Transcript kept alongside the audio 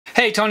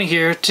Hey, Tony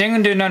here. Today I'm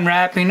going to do an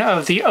unwrapping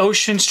of the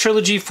Oceans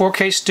Trilogy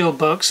 4K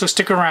Steelbook, so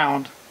stick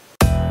around.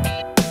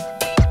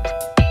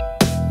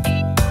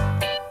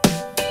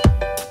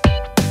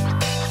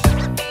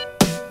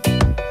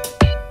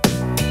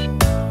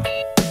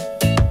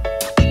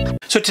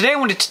 So today I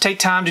wanted to take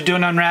time to do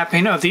an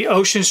unwrapping of the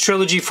Oceans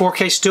Trilogy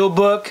 4K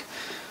Steelbook.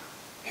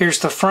 Here's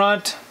the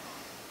front,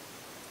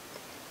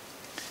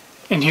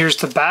 and here's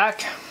the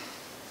back.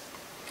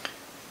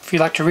 If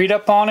you'd like to read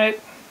up on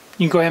it,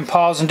 you can go ahead and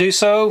pause and do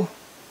so.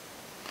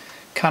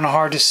 Kind of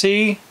hard to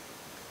see.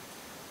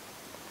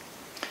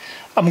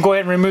 I'm going to go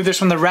ahead and remove this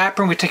from the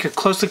wrapper and we take a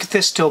close look at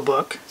this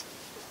Steelbook.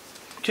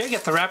 Okay,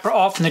 get the wrapper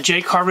off and the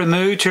J card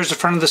removed. Here's the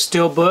front of the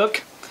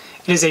Steelbook.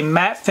 It is a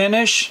matte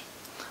finish,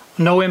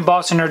 no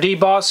embossing or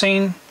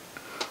debossing.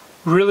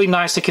 Really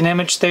nice looking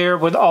image there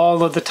with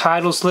all of the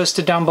titles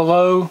listed down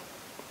below.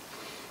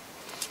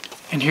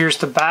 And here's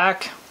the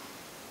back.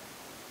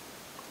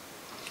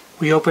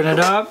 We open it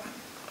up.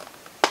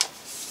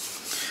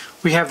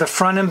 We have the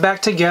front and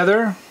back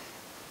together.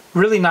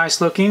 Really nice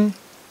looking.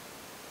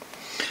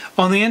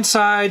 On the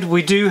inside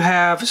we do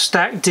have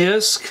stacked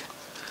disc.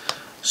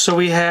 So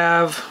we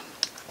have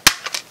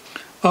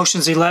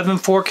Oceans 11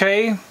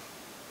 4K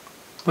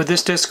with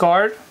this disc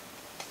art.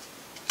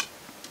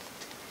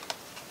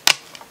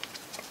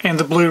 And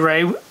the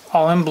Blu-ray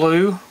all in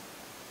blue.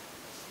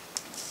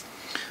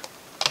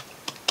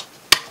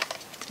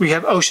 We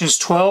have Oceans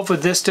 12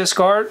 with this disc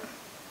art.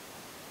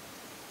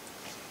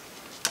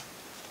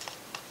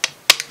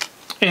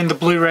 And the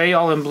Blu-ray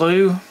all in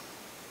blue.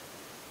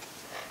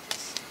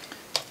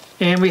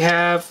 And we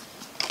have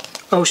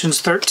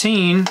Oceans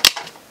 13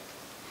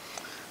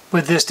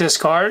 with this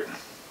disc art.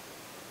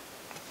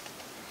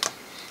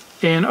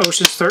 And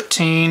Oceans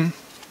 13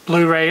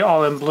 Blu-ray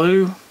all in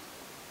blue.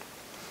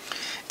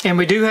 And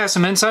we do have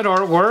some inside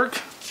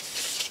artwork.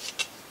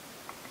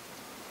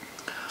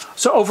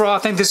 So overall I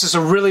think this is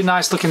a really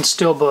nice looking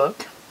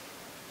Steelbook.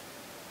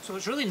 So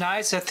it's really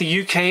nice that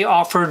the UK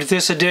offered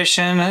this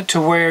edition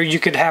to where you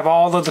could have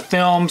all of the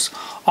films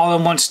all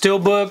in one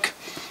Steelbook.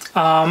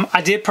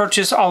 I did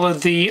purchase all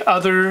of the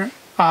other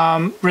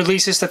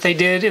releases that they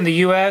did in the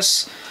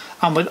US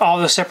with all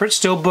the separate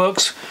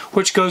Steelbooks,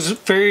 which goes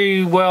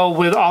very well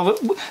with all.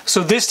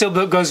 So this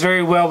Steelbook goes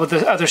very well with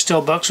the other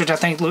Steelbooks, which I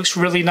think looks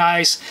really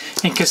nice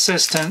and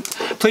consistent.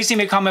 Please leave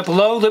me a comment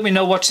below. Let me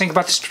know what you think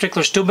about this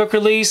particular Steelbook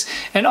release,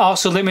 and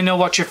also let me know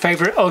what your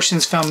favorite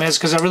Oceans film is,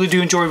 because I really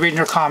do enjoy reading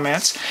your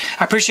comments.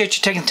 I appreciate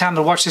you taking the time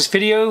to watch this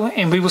video,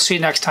 and we will see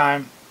you next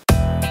time.